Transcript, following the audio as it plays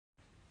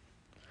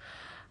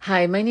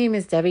Hi, my name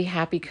is Debbie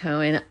Happy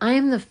Cohen. I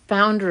am the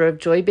founder of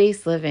Joy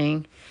Based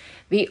Living,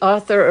 the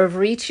author of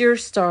Reach Your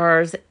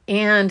Stars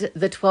and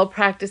the 12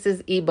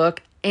 Practices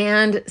ebook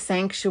and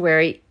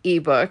Sanctuary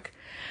ebook.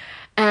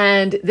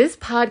 And this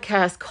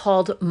podcast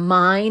called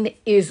Mine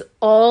is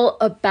all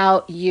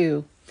about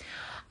you.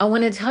 I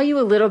want to tell you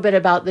a little bit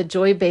about the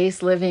Joy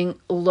Based Living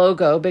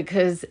logo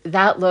because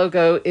that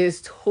logo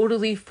is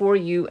totally for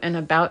you and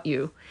about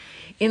you.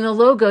 In the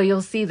logo,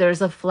 you'll see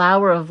there's a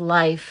flower of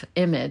life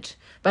image.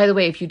 By the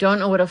way, if you don't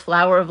know what a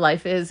flower of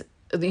life is,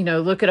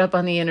 look it up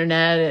on the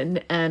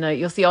internet and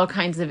you'll see all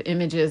kinds of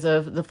images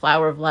of the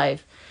flower of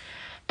life.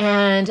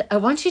 And I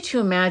want you to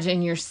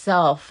imagine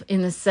yourself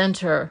in the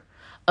center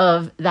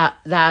of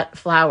that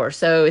flower.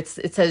 So it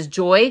says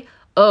joy.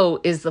 O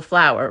is the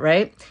flower,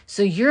 right?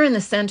 So you're in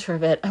the center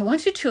of it. I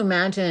want you to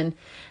imagine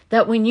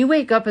that when you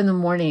wake up in the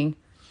morning,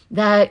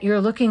 that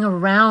you're looking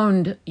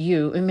around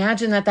you.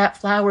 Imagine that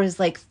flower is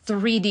like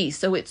 3D,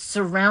 so it's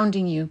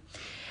surrounding you.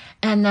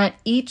 And that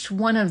each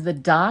one of the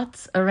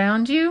dots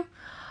around you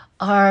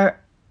are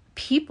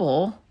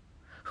people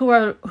who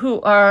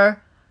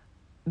are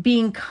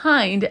being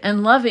kind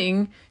and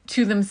loving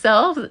to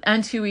themselves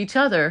and to each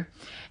other.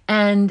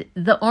 And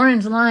the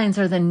orange lines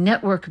are the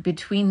network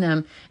between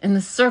them. And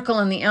the circle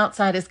on the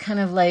outside is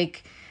kind of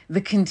like the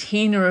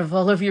container of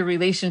all of your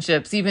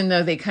relationships, even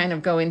though they kind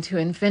of go into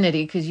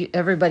infinity because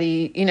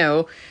everybody,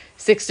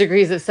 6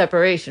 degrees of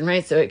separation,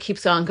 right? So it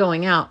keeps on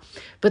going out.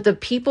 But the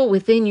people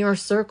within your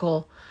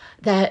circle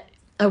that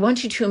I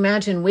want you to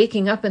imagine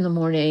waking up in the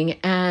morning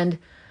and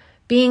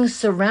being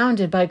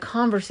surrounded by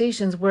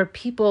conversations where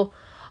people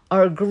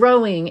are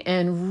growing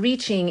and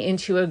reaching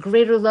into a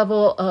greater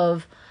level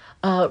of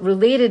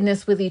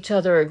relatedness with each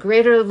other, a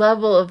greater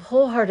level of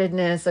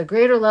wholeheartedness, a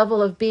greater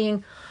level of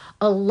being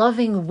a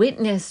loving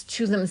witness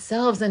to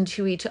themselves and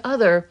to each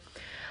other.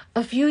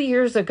 A few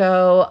years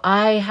ago,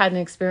 I had an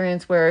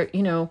experience where,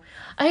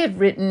 I had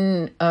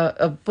written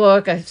a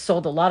book. I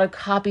sold a lot of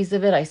copies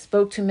of it. I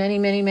spoke to many,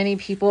 many, many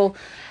people,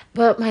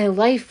 but my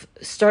life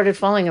started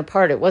falling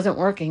apart. It wasn't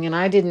working, and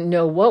I didn't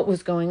know what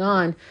was going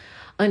on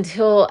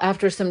until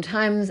after some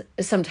time,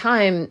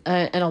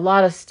 and a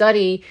lot of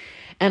study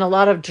and a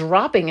lot of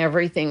dropping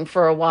everything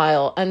for a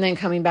while and then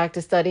coming back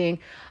to studying,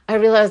 I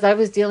realized I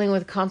was dealing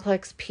with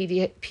complex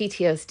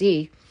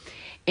PTSD.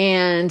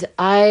 And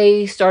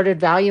I started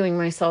valuing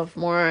myself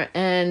more.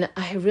 And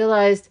I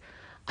realized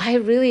I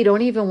really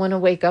don't even want to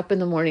wake up in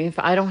the morning if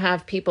I don't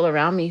have people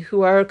around me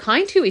who are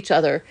kind to each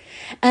other.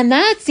 And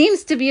that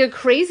seems to be a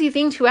crazy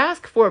thing to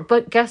ask for.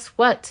 But guess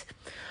what?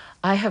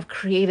 I have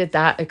created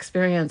that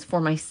experience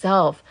for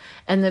myself,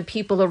 and the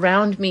people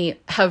around me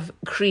have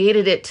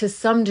created it to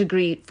some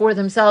degree for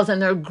themselves,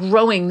 and they're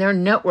growing their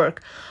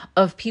network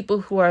of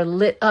people who are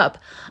lit up.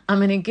 I'm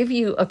going to give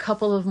you a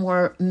couple of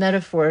more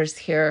metaphors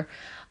here,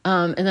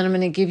 and then I'm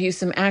going to give you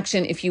some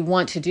action if you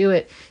want to do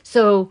it.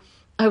 So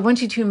I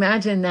want you to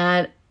imagine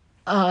that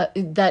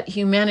that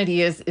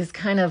humanity is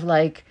kind of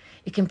like,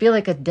 it can feel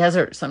like a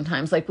desert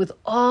sometimes, like with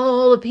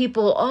all the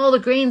people, all the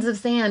grains of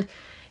sand,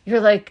 you're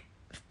like,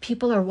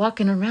 people are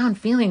walking around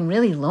feeling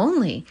really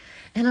lonely.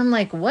 And I'm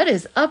like, what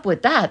is up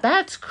with that?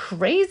 That's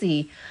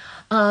crazy.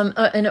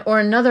 Or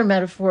another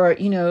metaphor,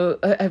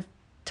 I've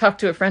talked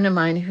to a friend of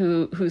mine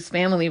whose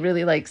family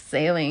really likes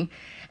sailing.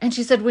 And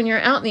she said, when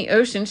you're out in the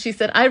ocean, she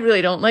said, I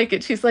really don't like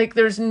it. She's like,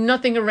 there's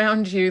nothing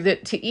around you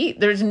to eat.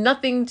 There's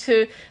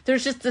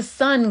just the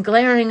sun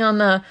glaring on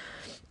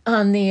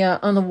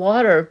the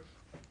water.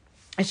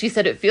 And she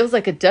said, it feels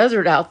like a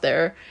desert out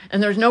there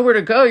and there's nowhere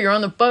to go. You're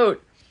on the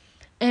boat.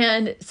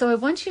 And so I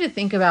want you to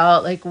think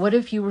about, like, what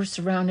if you were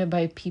surrounded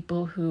by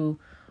people who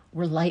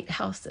were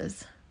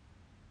lighthouses?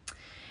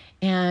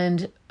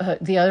 And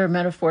the other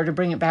metaphor, to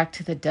bring it back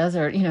to the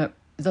desert,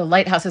 the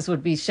lighthouses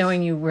would be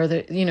showing you where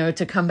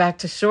to come back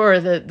to shore,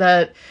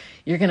 that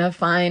you're going to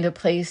find a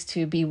place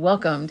to be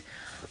welcomed.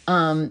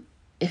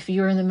 If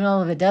you're in the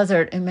middle of a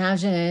desert,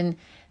 imagine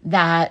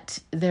that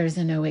there's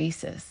an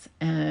oasis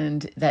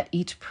and that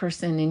each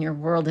person in your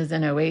world is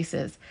an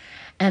oasis.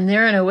 And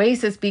they're an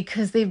oasis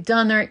because they've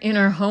done their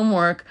inner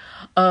homework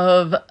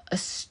of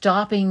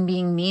stopping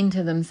being mean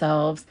to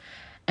themselves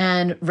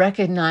and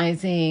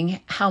recognizing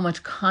how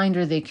much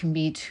kinder they can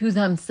be to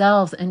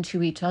themselves and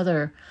to each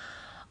other.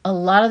 A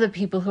lot of the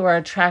people who are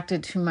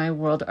attracted to my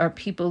world are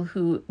people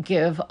who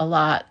give a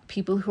lot,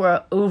 people who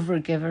are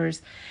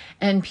overgivers,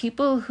 and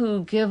people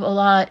who give a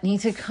lot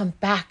need to come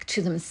back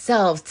to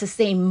themselves to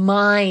say,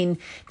 mine,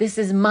 this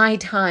is my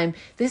time,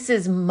 this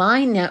is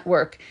my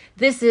network,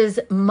 this is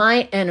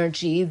my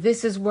energy,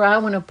 this is where I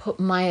want to put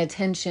my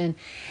attention,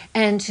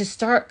 and to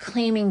start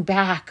claiming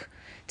back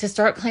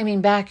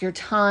your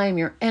time,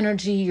 your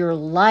energy, your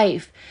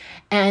life.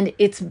 And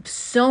it's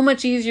so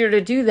much easier to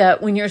do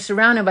that when you're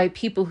surrounded by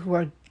people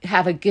who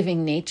have a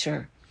giving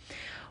nature.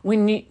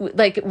 When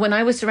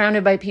I was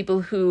surrounded by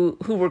people who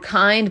were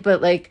kind,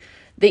 but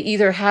they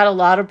either had a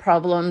lot of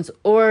problems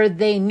or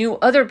they knew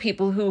other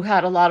people who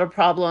had a lot of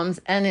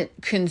problems and it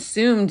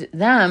consumed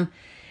them,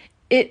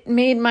 it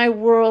made my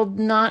world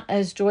not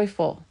as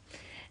joyful.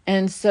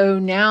 And so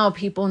now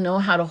people know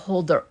how to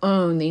hold their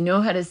own. They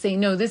know how to say,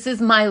 no, this is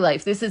my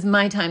life. This is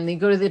my time. They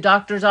go to the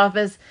doctor's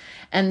office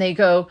and they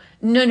go,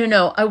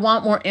 no, I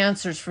want more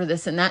answers for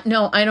this and that.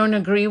 No, I don't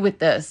agree with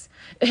this.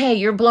 Hey,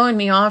 you're blowing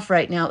me off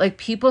right now. Like,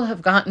 people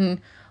have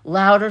gotten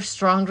louder,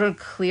 stronger,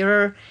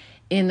 clearer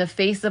in the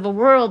face of a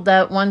world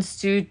that wants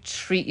to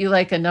treat you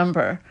like a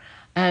number.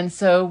 And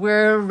so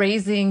we're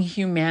raising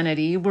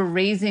humanity. We're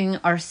raising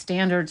our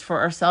standards for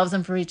ourselves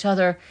and for each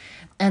other.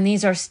 And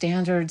these are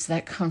standards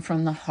that come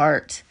from the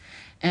heart.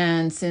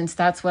 And since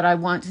that's what I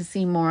want to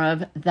see more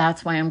of,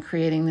 that's why I'm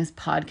creating this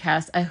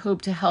podcast. I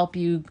hope to help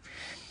you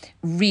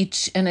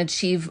reach and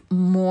achieve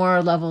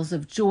more levels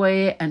of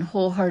joy and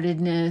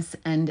wholeheartedness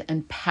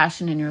and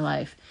passion in your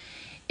life.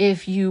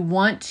 If you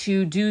want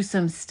to do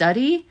some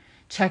study,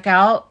 check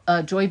out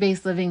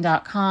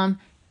joybasedliving.com,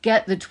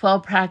 get the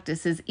 12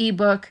 Practices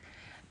ebook,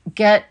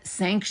 get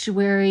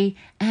Sanctuary,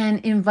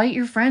 and invite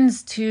your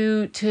friends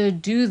to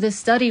do the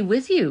study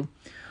with you.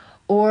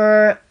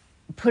 Or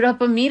put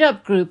up a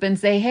meetup group and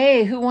say,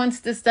 hey, who wants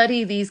to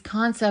study these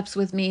concepts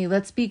with me?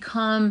 Let's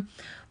become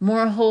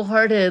more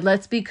wholehearted.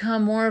 Let's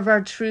become more of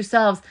our true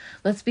selves.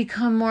 Let's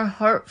become more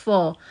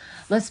heartful.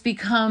 Let's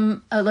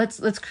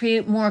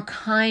create more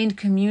kind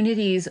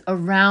communities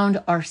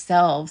around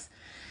ourselves.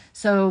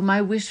 So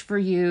my wish for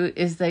you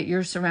is that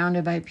you're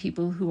surrounded by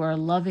people who are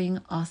loving,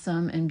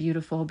 awesome, and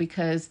beautiful,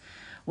 because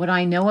what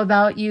I know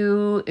about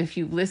you, if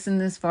you've listened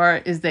this far,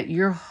 is that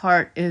your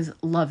heart is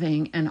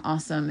loving and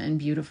awesome and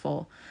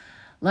beautiful.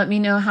 Let me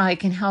know how I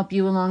can help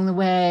you along the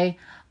way.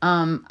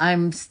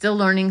 I'm still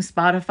learning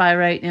Spotify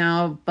right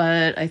now,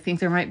 but I think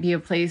there might be a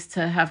place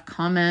to have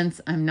comments.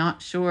 I'm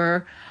not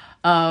sure.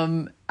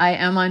 I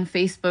am on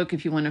Facebook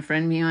if you want to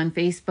friend me on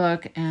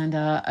Facebook, and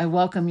I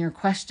welcome your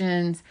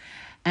questions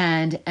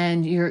and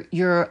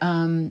your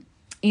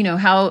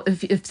how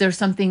if there's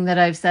something that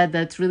I've said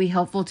that's really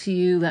helpful to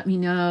you, let me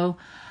know.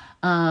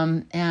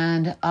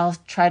 And I'll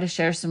try to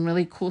share some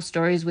really cool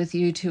stories with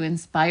you to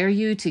inspire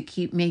you to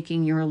keep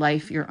making your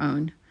life your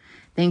own.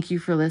 Thank you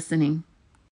for listening.